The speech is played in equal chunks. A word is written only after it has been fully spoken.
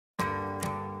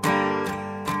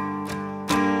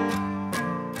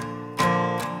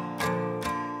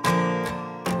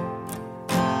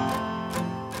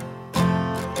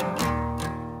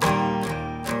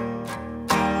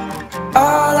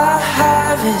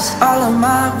is all of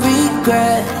my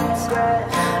regrets.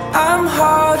 I'm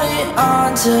holding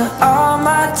on to all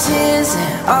my tears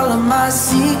and all of my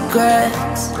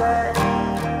secrets.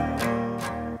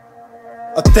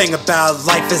 A thing about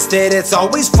life is that it's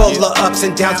always full of ups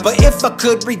and downs. But if I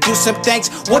could redo some things,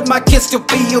 would my kids still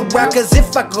be around? Cause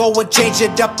if I go and change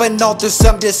it up and alter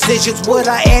some decisions, would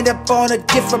I end up on a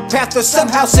different path or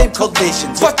somehow same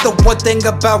collisions? But the one thing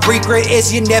about regret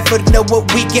is you never know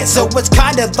what we get. So it's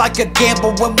kinda like a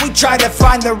gamble when we try to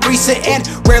find the reason. And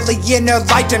rarely in our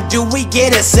lifetime do we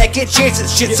get a second chance at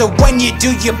shit. So when you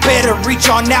do, you better reach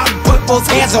on out and put both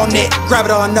hands on it. Grab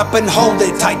it on up and hold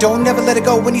it tight. Don't ever let it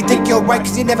go when you think you're right,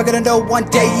 cause you're never gonna know. One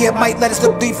day you might let it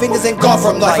slip through your fingers and go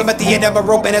from life. I'm at the end of a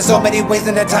rope and there's so many ways,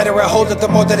 and the tighter I hold it, the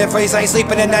more that it phrase. I ain't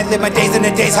sleeping at night, live my days in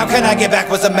the days. How can I get back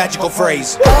was a magical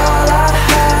phrase. All I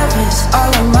have is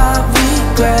all of my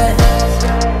regrets.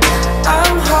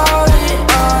 I'm holding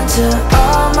on to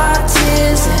all my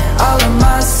tears and all of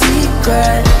my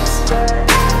secrets.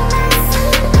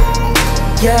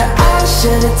 Yeah, I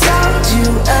should've told you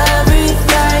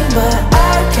everything, but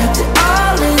I kept it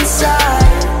all inside.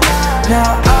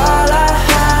 Now all I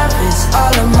have is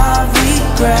all of my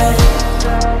regret.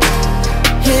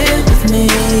 Here with me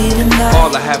tonight.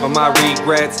 All I have are my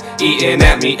regrets, eating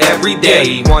at me every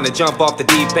day. Wanna jump off the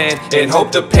deep end and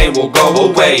hope the pain will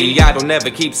go away. I don't ever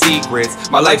keep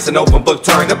secrets, my life's an open book,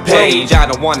 turn the page. I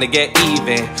don't wanna get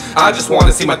even, I just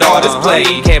wanna see my daughters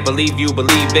play. Can't believe you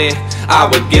believe it, I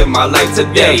would give my life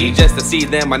today. Just to see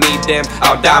them, I need them,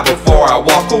 I'll die before I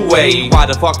walk away. Why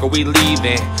the fuck are we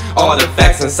leaving? All the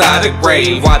facts inside the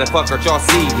grave. Why the fuck aren't y'all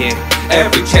seeing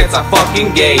every chance I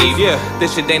fucking gave? Yeah,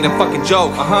 this shit ain't a fucking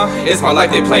joke. It's my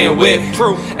life they playing with.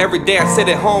 True. Every day I sit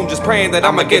at home just praying that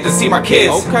I'ma get to see my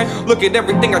kids. Okay. Look at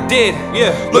everything I did.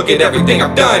 Yeah. Look at everything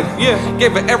I've done. Yeah.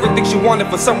 Gave her everything she wanted.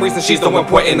 For some reason she's the one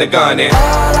pointing the gun in.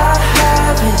 All I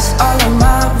have is all of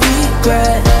my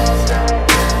regrets.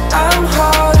 I'm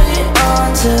holding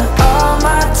on to all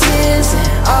my tears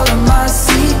and all of my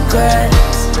secrets.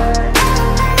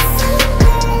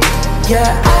 Yeah,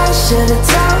 I should've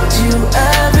told you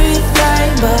everything.